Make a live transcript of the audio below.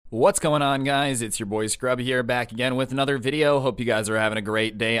What's going on, guys? It's your boy Scrub here, back again with another video. Hope you guys are having a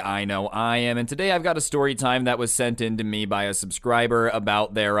great day. I know I am. And today I've got a story time that was sent in to me by a subscriber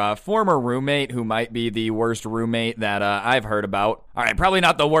about their former roommate, who might be the worst roommate that I've heard about. Alright, probably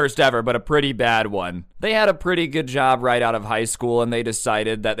not the worst ever, but a pretty bad one. They had a pretty good job right out of high school, and they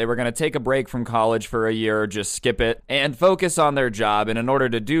decided that they were going to take a break from college for a year, or just skip it, and focus on their job. And in order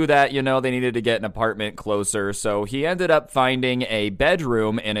to do that, you know, they needed to get an apartment closer. So he ended up finding a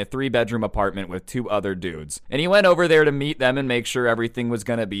bedroom in a 3-bedroom apartment with 2 other dudes. And he went over there to meet them and make sure everything was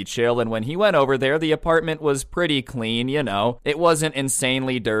going to be chill. And when he went over there, the apartment was pretty clean, you know. It wasn't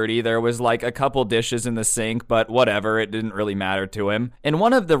insanely dirty. There was like a couple dishes in the sink, but whatever, it didn't really matter to him. And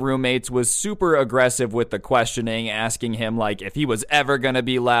one of the roommates was super aggressive with the questioning, asking him like if he was ever going to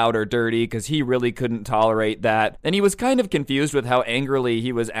be loud or dirty, because he really couldn't tolerate that. And he was kind of confused with how angrily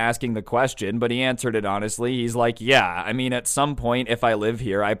he was asking the question, but he answered it honestly. He's like, yeah, I mean, at some point, if I live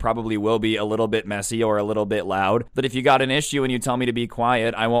here, I probably will be a little bit messy or a little bit loud. But if you got an issue and you tell me to be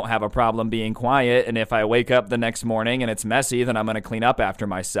quiet, I won't have a problem being quiet. And if I wake up the next morning and it's messy, then I'm going to clean up after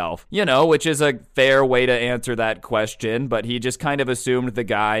myself. You know, which is a fair way to answer that question, but he just kind of assumed the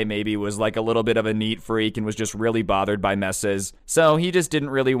guy maybe was like a little bit of a neat freak and was just really bothered by messes. So he just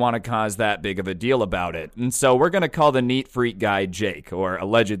didn't really want to cause that big of a deal about it. And so we're going to call the neat freak guy Jake, or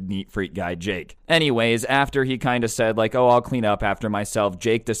alleged neat freak guy Jake. Anyways, after he kind of said like, oh, I'll clean up after myself,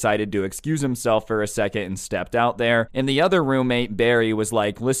 Jake decided to excuse himself for a second and stepped out there. And the other roommate, Barry, was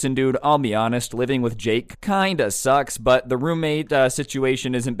like, listen, dude, I'll be honest, living with Jake kinda sucks, but the roommate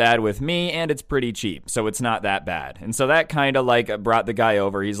situation isn't bad with me, and it's pretty cheap, so it's not that bad. And so that kind of like brought the guy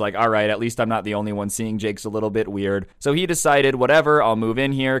over. He's like, all right, at least I'm not the only one seeing Jake's a little bit weird. So he decided, whatever, I'll move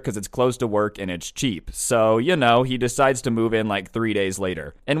in here because it's close to work and it's cheap. So, you know, he decides to move in like 3 days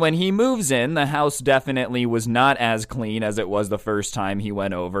later. And when he moves in, the house definitely was not as clean as it was the first time he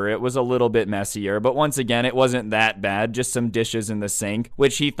went over. It was a little bit messier, but once again, it wasn't that bad. Just some dishes in the sink,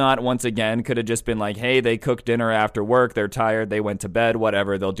 which he thought once again could have just been like, hey, they cooked dinner after work, they're tired, they went to bed,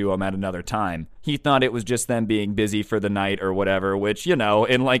 whatever, they'll do them at another time. He thought it was just them being busy for the night or whatever, which, you know,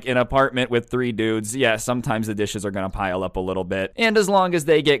 in like an apartment with 3 dudes, yeah, sometimes the dishes are gonna pile up a little bit. And as long as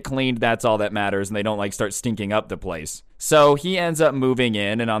they get cleaned, that's all that matters, and they don't like start stinking up the place. So he ends up moving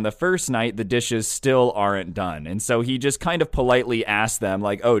in, and on the first night, the dishes still aren't done. And so he just kind of politely asked them,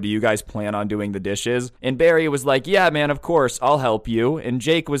 like, oh, do you guys plan on doing the dishes? And Barry was like, yeah, man, of course, I'll help you. And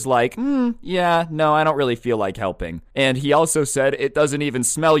Jake was like, yeah, no, I don't really feel like helping. And he also said it doesn't even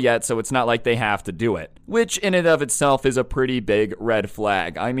smell yet, so it's not like they have to do it. Which in and of itself is a pretty big red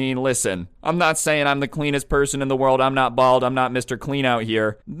flag. I mean, listen, I'm not saying I'm the cleanest person in the world. I'm not bald. I'm not Mr. Clean out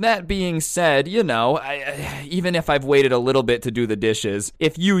here. That being said, you know, even if I've waited a little bit to do the dishes,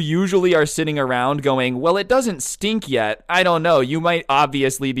 if you usually are sitting around going, well, it doesn't stink yet, I don't know, you might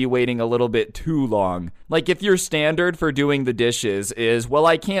obviously be waiting a little bit too long. Like if your standard for doing the dishes is, well,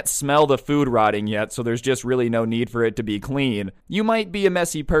 I can't smell the food rotting yet, so there's just really no need for it to be clean, you might be a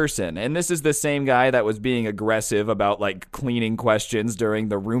messy person. And this is the same guy that was being aggressive about like cleaning questions during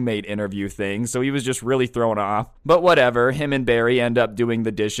the roommate interview thing, so he was just really thrown off. But whatever, him and Barry end up doing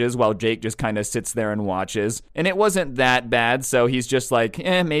the dishes while Jake just kind of sits there and watches. And it wasn't that bad, so he's just like,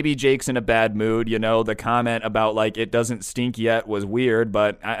 maybe Jake's in a bad mood, you know, the comment about like it doesn't stink yet was weird,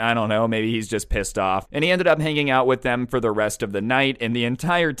 but I don't know, maybe he's just pissed off. And he ended up hanging out with them for the rest of the night, and the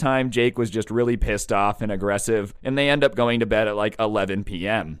entire time Jake was just really pissed off and aggressive, and they end up going to bed at like 11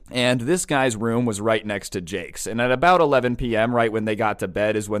 p.m. And this guy's room was right next to Jake's, and at about 11 p.m., right when they got to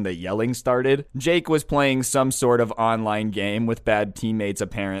bed, is when the yelling started. Jake was playing some sort of online game with bad teammates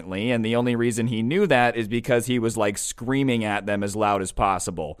apparently, and the only reason he knew that is because he was like screaming at them as loud as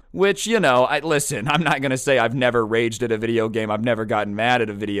possible. Which, you know, listen, I'm not gonna say I've never raged at a video game, I've never gotten mad at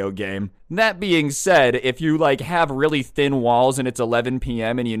a video game. That being said, if you like have really thin walls and it's 11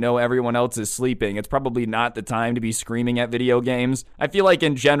 p.m. and you know everyone else is sleeping, it's probably not the time to be screaming at video games. I feel like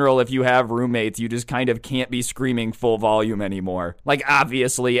in general, if you have roommates, you just kind of can't be screaming full volume anymore. Like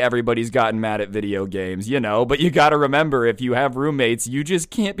obviously everybody's gotten mad at video games, you know, but you gotta remember, if you have roommates, you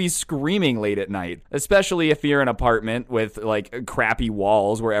just can't be screaming late at night, especially if you're in an apartment with like crappy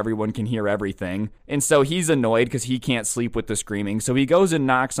walls where everyone can hear everything. And so he's annoyed because he can't sleep with the screaming, so he goes and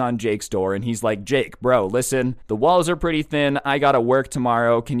knocks on Jake's door, and he's like, Jake, bro, listen, the walls are pretty thin, I gotta work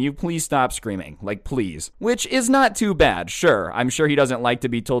tomorrow, can you please stop screaming? Like, please. Which is not too bad, sure. I'm sure he doesn't like to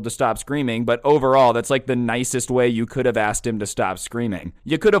be told to stop screaming, but overall, that's like the nicest way you could have asked him to stop screaming.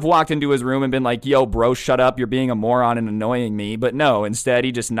 You could have walked into his room and been like, yo, bro, shut up, you're being a moron and annoying me, but no, instead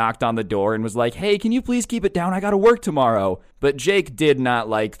he just knocked on the door and was like, hey, can you please keep it down, I gotta work tomorrow. But Jake did not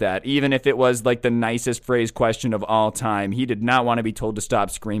like that. Even if it was like the nicest phrased question of all time, he did not want to be told to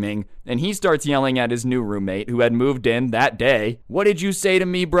stop screaming. And he starts yelling at his new roommate who had moved in that day. What did you say to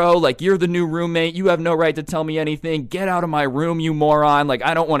me, bro? Like, you're the new roommate. You have no right to tell me anything. Get out of my room, you moron. Like,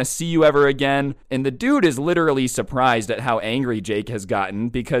 I don't want to see you ever again. And the dude is literally surprised at how angry Jake has gotten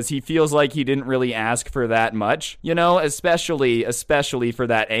because he feels like he didn't really ask for that much, you know, especially for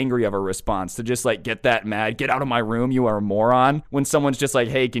that angry of a response to just like get that mad, get out of my room, you are a moron, when someone's just like,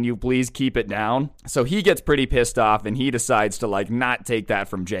 hey, can you please keep it down? So he gets pretty pissed off and he decides to like not take that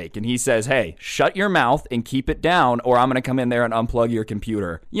from Jake. And he says, hey, shut your mouth and keep it down or I'm going to come in there and unplug your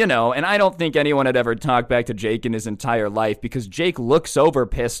computer. You know, and I don't think anyone had ever talked back to Jake in his entire life because Jake looks over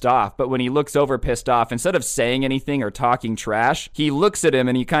pissed off. But when he looks over pissed off, instead of saying anything or talking trash, he looks at him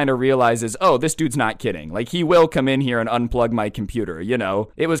and he kind of realizes, oh, this dude's not kidding. Like, he will come in here and unplug my computer, you know?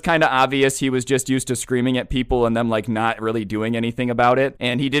 It was kind of obvious he was just used to screaming at people and them like not really doing anything about it.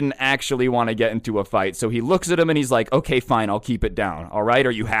 And he didn't actually want to get into a fight. So he looks at him and he's like, okay, fine, I'll keep it down. All right,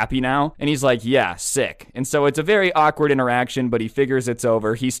 are you happy now? And he's like, yeah, sick. And so it's a very awkward interaction, but he figures it's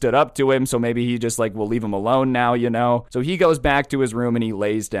over. He stood up to him, so maybe he just like will leave him alone now, you know? So he goes back to his room and he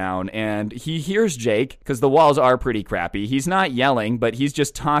lays down and he hears Jake, because the walls are pretty crappy. He's not yelling, but he's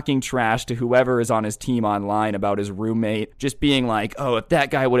just talking trash to whoever is on his team online about his roommate, just being like, oh, if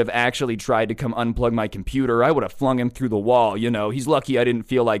that guy would have actually tried to come unplug my computer, I would have flung him through the wall, you know? He's lucky I didn't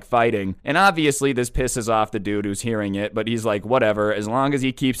feel like fighting. And obviously this pisses off the dude who's hearing it, but he's like, whatever, as long as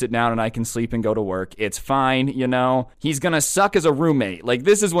he keeps it down and I can sleep and go to work, it's fine, you know? He's gonna suck as a roommate. Like,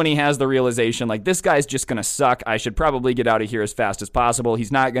 this is when he has the realization, like, this guy's just gonna suck. I should probably get out of here as fast as possible.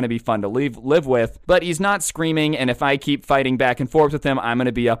 He's not gonna be fun to live with, but he's not screaming, and if I keep fighting back and forth with him, I'm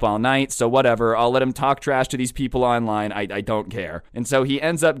gonna be up all night, so whatever. I'll let him talk trash to these people online. I don't care. And so he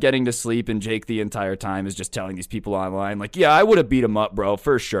ends up getting to sleep, and Jake the entire time is just telling these people online, like, yeah, I would have beat him up, bro,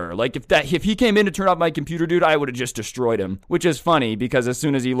 for sure. Like, if he came in to turn off my computer, dude, I would have just destroyed him. Which is funny, because as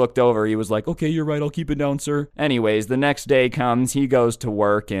soon as he looked over, he was like, okay, you're right, I'll keep it down, sir. Anyways, the next day comes, he goes to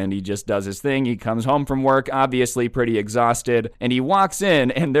work, and he just does his thing. He comes home from work, obviously pretty exhausted, and he walks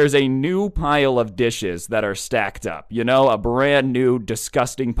in, and there's a new pile of dishes that are stacked up. You know, a brand new,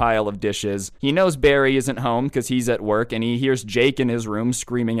 disgusting pile of dishes. He knows Barry isn't home because he's at work, and he hears Jake in his room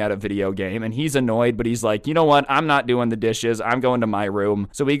screaming at a video game, and he's annoyed, but he's like, you know what, I'm not doing the dishes, I'm going to my room.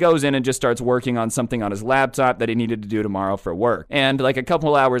 So he goes in and just starts working on something on his laptop that he needed to do tomorrow for work. And like a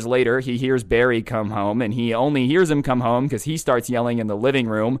couple hours later, he hears Barry come home, and he only hears him come home because he starts yelling in the living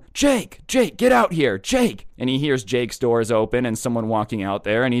room, Jake, get out here, Jake. And he hears Jake's doors open and someone walking out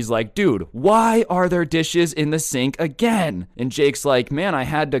there, and he's like, dude, why are there dishes in the sink again? And Jake's like, man, I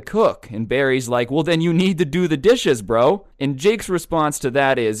had to cook. And Barry's like, well, then you need to do the dishes, bro. And Jake's response to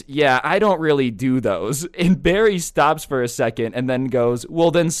that is, yeah, I don't really do those. And Barry stops for a second and then goes,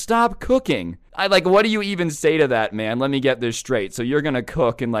 well, then stop cooking. What do you even say to that, man? Let me get this straight. So you're gonna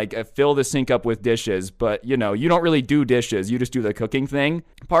cook and fill the sink up with dishes, but you know, you don't really do dishes, you just do the cooking thing.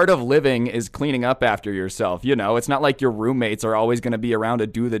 Part of living is cleaning up after yourself, you know? It's not like your roommates are always gonna be around to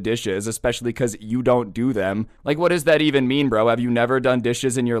do the dishes, especially because you don't do them. Like, what does that even mean, bro? Have you never done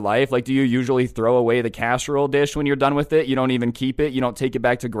dishes in your life? Like, do you usually throw away the casserole dish when you're done with it? You don't even keep it? You don't take it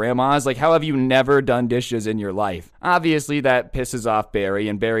back to grandma's? Like, how have you never done dishes in your life? Obviously, that pisses off Barry,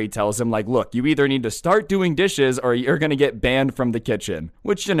 and Barry tells him, like, look, you either need to start doing dishes or you're going to get banned from the kitchen.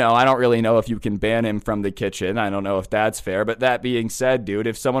 Which, you know, I don't really know if you can ban him from the kitchen. I don't know if that's fair. But that being said, dude,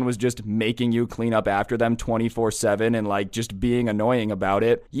 if someone was just making you clean up after them 24/7 and just being annoying about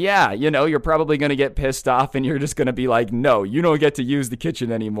it, yeah, you know, you're probably going to get pissed off and you're just going to be like, no, you don't get to use the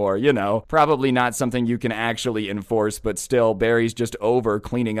kitchen anymore, you know. Probably not something you can actually enforce, but still, Barry's just over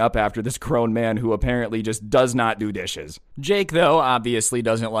cleaning up after this grown man who apparently just does not do dishes. Jake, though, obviously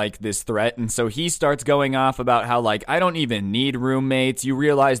doesn't like this threat, and so he starts going off about how, I don't even need roommates. You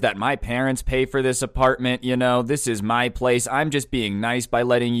realize that my parents pay for this apartment, you know? This is my place. I'm just being nice by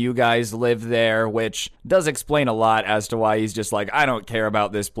letting you guys live there, which does explain a lot as to why he's just like, I don't care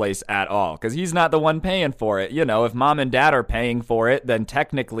about this place at all, because he's not the one paying for it. You know, if mom and dad are paying for it, then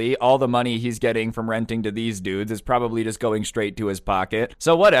technically all the money he's getting from renting to these dudes is probably just going straight to his pocket.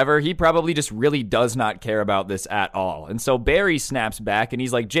 So whatever, he probably just really does not care about this at all. And so Barry snaps back and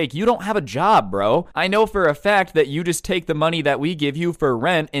he's like, Jake, you don't have a job, bro. I know for a fact that you just take the money that we give you for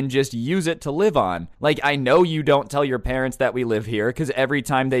rent and just use it to live on. I know you don't tell your parents that we live here because every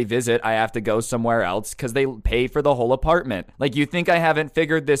time they visit, I have to go somewhere else because they pay for the whole apartment. You think I haven't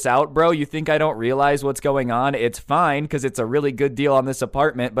figured this out, bro? You think I don't realize what's going on? It's fine because it's a really good deal on this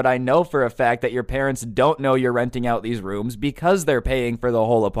apartment, but I know for a fact that your parents don't know you're renting out these rooms because they're paying for the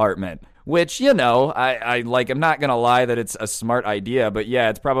whole apartment. which, I'm not gonna lie that it's a smart idea, but yeah,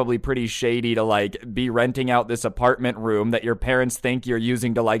 it's probably pretty shady to, like, be renting out this apartment room that your parents think you're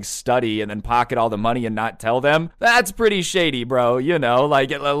using to, like, study and then pocket all the money and not tell them. That's pretty shady, bro,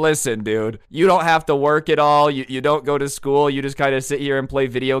 listen, dude, you don't have to work at all, you don't go to school, you just kind of sit here and play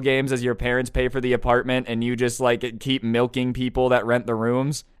video games as your parents pay for the apartment, and you just, like, keep milking people that rent the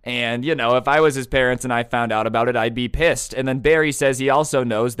rooms. And, if I was his parents and I found out about it, I'd be pissed. And then Barry says he also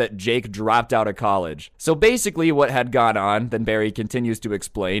knows that Jake dropped out of college. So basically what had gone on, then Barry continues to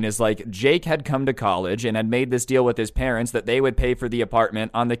explain, is like Jake had come to college and had made this deal with his parents that they would pay for the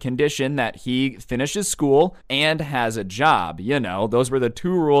apartment on the condition that he finishes school and has a job. Those were the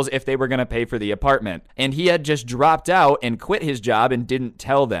two rules if they were going to pay for the apartment. And he had just dropped out and quit his job and didn't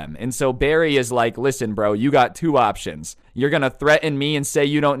tell them. And so Barry is like, listen, bro, you got two options. You're going to threaten me and say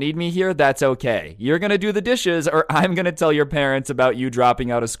you don't need me here? That's okay. You're going to do the dishes, or I'm going to tell your parents about you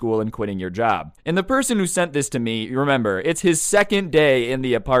dropping out of school and quitting your job. And the person who sent this to me, remember, it's his second day in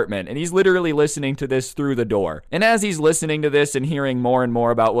the apartment, and he's literally listening to this through the door. And as he's listening to this and hearing more and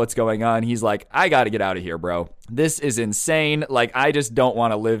more about what's going on, he's like, I got to get out of here, bro. This is insane. Like, I just don't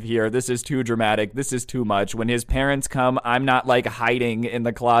want to live here. This is too dramatic. This is too much. When his parents come, I'm not, like, hiding in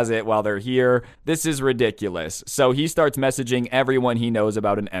the closet while they're here. This is ridiculous. So he starts messaging everyone he knows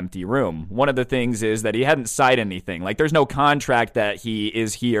about an empty room. One of the things is that he hadn't signed anything. Like, there's no contract that he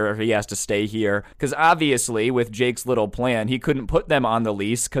is here or he has to stay here. Because obviously, with Jake's little plan, he couldn't put them on the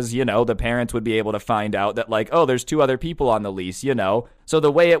lease because, the parents would be able to find out that, like, oh, there's two other people on the lease, So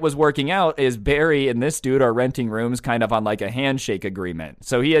the way it was working out is Barry and this dude are renting rooms kind of on like a handshake agreement.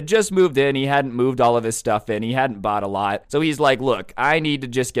 So he had just moved in. He hadn't moved all of his stuff in. He hadn't bought a lot. So he's like, look, I need to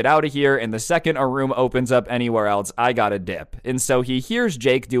just get out of here. And the second a room opens up anywhere else, I gotta dip. And so he hears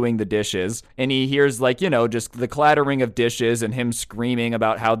Jake doing the dishes, and he hears just the clattering of dishes and him screaming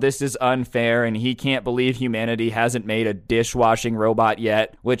about how this is unfair and he can't believe humanity hasn't made a dishwashing robot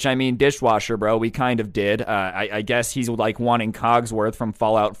yet, which dishwasher, bro, we kind of did. I guess he's like wanting Cogsworth from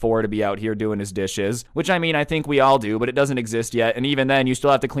Fallout 4 to be out here doing his dishes, which I think we all do, but it doesn't exist yet. And even then, you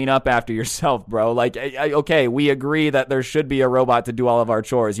still have to clean up after yourself, bro. Like, okay, we agree that there should be a robot to do all of our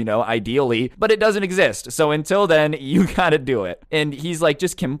chores, ideally, but it doesn't exist. So until then, you gotta do it. And he's like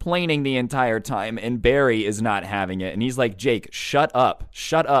just complaining the entire time, and Barry is not having it. And he's like, Jake, shut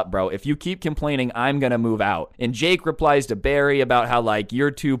up, bro. If you keep complaining, I'm gonna move out. And Jake replies to Barry about how like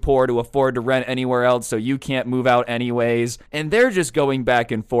you're too poor to afford to rent anywhere else, so you can't move out anyways. And they're just going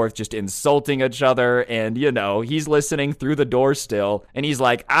back and forth, just insulting each other. And he's listening through the door still, and he's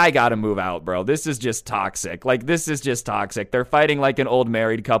like, I gotta move out, bro. This is just toxic. They're fighting like an old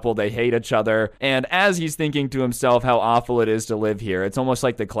married couple. They hate each other. And as he's thinking to himself how awful it is to live here, it's almost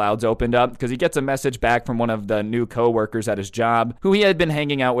like the clouds opened up, because he gets a message back from one of the new coworkers at his job who he had been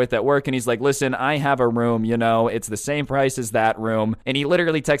hanging out with at work. And he's like, listen, I have a room, it's the same price as that room. And he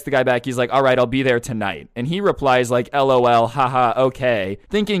literally texts the guy back. He's like, all right, I'll be there tonight. And he replies like, LOL, haha, okay,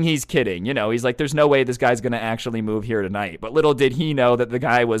 thinking he's kidding. He's like, there's no way this guy's gonna actually move here tonight. But little did he know that the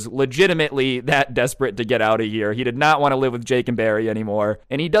guy was legitimately that desperate to get out of here. He did not want to live with Jake and Barry anymore,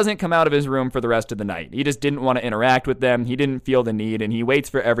 and he doesn't come out of his room for the rest of the night. He just didn't want to interact with them. He didn't feel the need, and he waits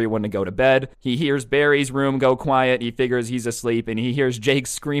for everyone to go to bed. He hears Barry's room go quiet. He figures he's asleep, and he hears Jake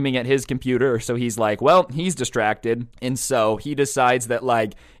screaming at his computer, so he's like, well, he's distracted. And so he decides that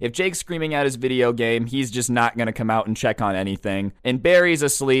like if Jake's screaming at his video game, he's just not gonna come out and check on anything. And Barry's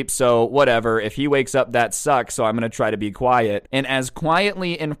asleep, so whatever. If he wakes up, that sucks, so I'm gonna try to be quiet. And as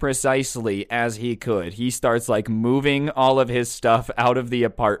quietly and precisely as he could, he starts like moving all of his stuff out of the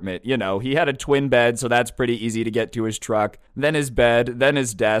apartment. He had a twin bed, so that's pretty easy to get to his truck, then his bed, then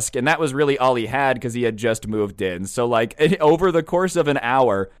his desk, and that was really all he had because he had just moved in. So like over the course of an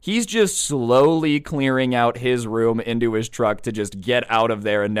hour, he's just slowly clearing out his room into his truck to just get out of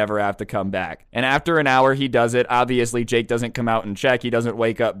there and never have to come back. And after an hour, he does it. Obviously, Jake doesn't come out and check. He doesn't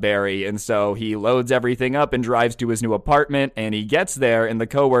wake up Barry, and so he loads everything up and drives to his new apartment, and he gets there, and the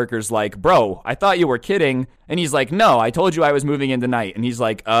coworker's like, bro, I thought you were kidding. And he's like, no, I told you I was moving in tonight. And he's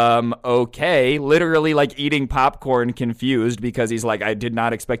like, okay. Literally like eating popcorn, confused, because he's like, I did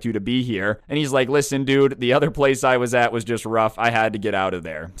not expect you to be here. And he's like, listen, dude, the other place I was at was just rough. I had to get out of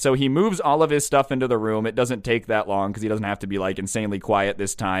there. So he moves all of his stuff into the room. It doesn't take that long because he doesn't have to be like insanely quiet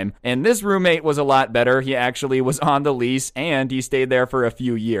this time. And this roommate was a lot better. He actually was on the lease, and he stayed there for a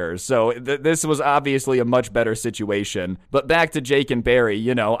few years. So this was obviously a much better situation. But back to Jake and Barry,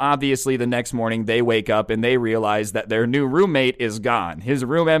 obviously the next morning they wake up and they realize that their new roommate is gone. His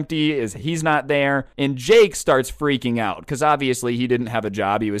room empty, he's not there, and Jake starts freaking out because obviously he didn't have a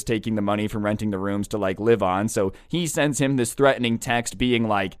job. He was taking the money from renting the rooms to like live on, so he sends him this threatening text being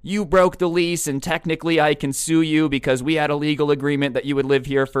like, you broke the lease and technically I can sue you because we had a legal agreement that you would live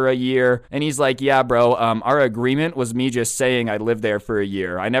here for a year. And he's like, yeah, bro, our agreement was me just saying I'd live there for a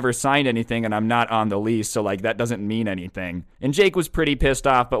year. I never signed anything and I'm not on the lease, so like that doesn't mean anything. And Jake was pretty pissed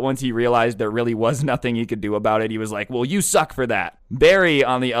off, but once he realized there really was nothing he could do about it, he was like, well, you suck for that. Barry,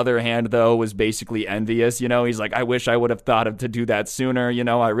 on the other hand, though, was basically envious, he's like, I wish I would have thought of to do that sooner,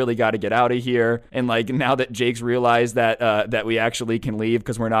 I really got to get out of here. And like, now that Jake's realized that we actually can leave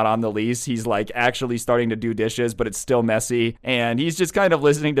because we're not on the lease, he's like actually starting to do dishes, but it's still messy. And he's just kind of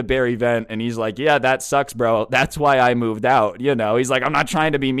listening to Barry vent, and he's like, yeah, that sucks, bro. That's why I moved out, He's like, I'm not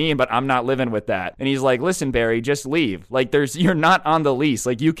trying to be mean, but I'm not living with that. And he's like, listen, Barry, just leave. Like, you're not on the lease.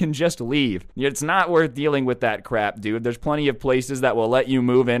 Like, you can just leave. It's not worth dealing with that crap, dude. There's plenty of places that will let you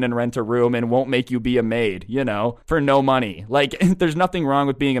move in and rent a room and won't make you be a maid, for no money. Like, there's nothing wrong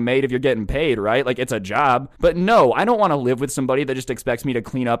with being a maid if you're getting paid, right? Like, it's a job. But no, I don't want to live with somebody that just expects me to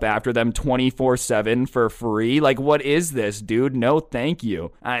clean up after them 24/7 for free. Like, what is this, dude? No, thank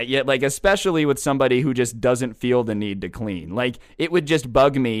you. Yet, like, especially with somebody who just doesn't feel the need to clean. Like, it would just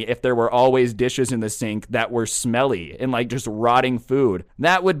bug me if there were always dishes in the sink that were smelly and like just rotting food.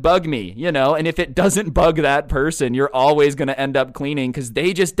 That would bug me, and if it doesn't bug that person, you're always going to end up cleaning because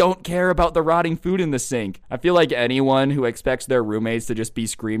they just don't care about the rotting food in the sink. I feel like anyone who expects their roommates to just be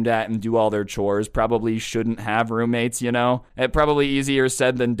screamed at and do all their chores probably shouldn't have roommates, It's probably easier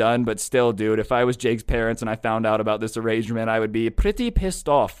said than done, but still, dude, if I was Jake's parents and I found out about this arrangement, I would be pretty pissed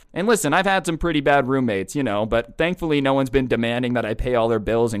off. And listen, I've had some pretty bad roommates, but thankfully no one's been demanding that I pay all their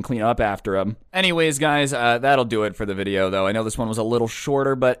bills and clean up after them. Anyways, guys, that'll do it for the video, though. I know this one was a little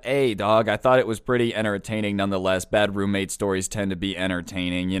shorter, but hey, dog, I thought it was pretty entertaining nonetheless. Bad roommate stories tend to be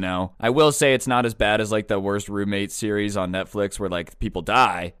entertaining, I will say it's not as bad as like the worst roommate series on Netflix where like people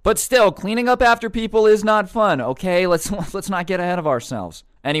die, but still, cleaning up after people is not fun, okay? Let's not get ahead of ourselves.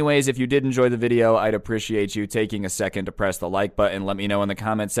 Anyways, if you did enjoy the video, I'd appreciate you taking a second to press the like button. Let me know in the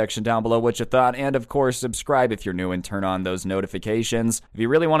comment section down below what you thought. And of course, subscribe if you're new and turn on those notifications. If you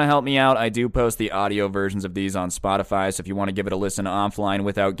really want to help me out, I do post the audio versions of these on Spotify. So if you want to give it a listen offline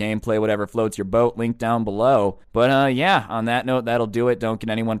without gameplay, whatever floats your boat, link down below. But yeah, on that note, that'll do it. Don't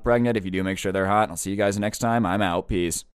get anyone pregnant. If you do, make sure they're hot. I'll see you guys next time. I'm out. Peace.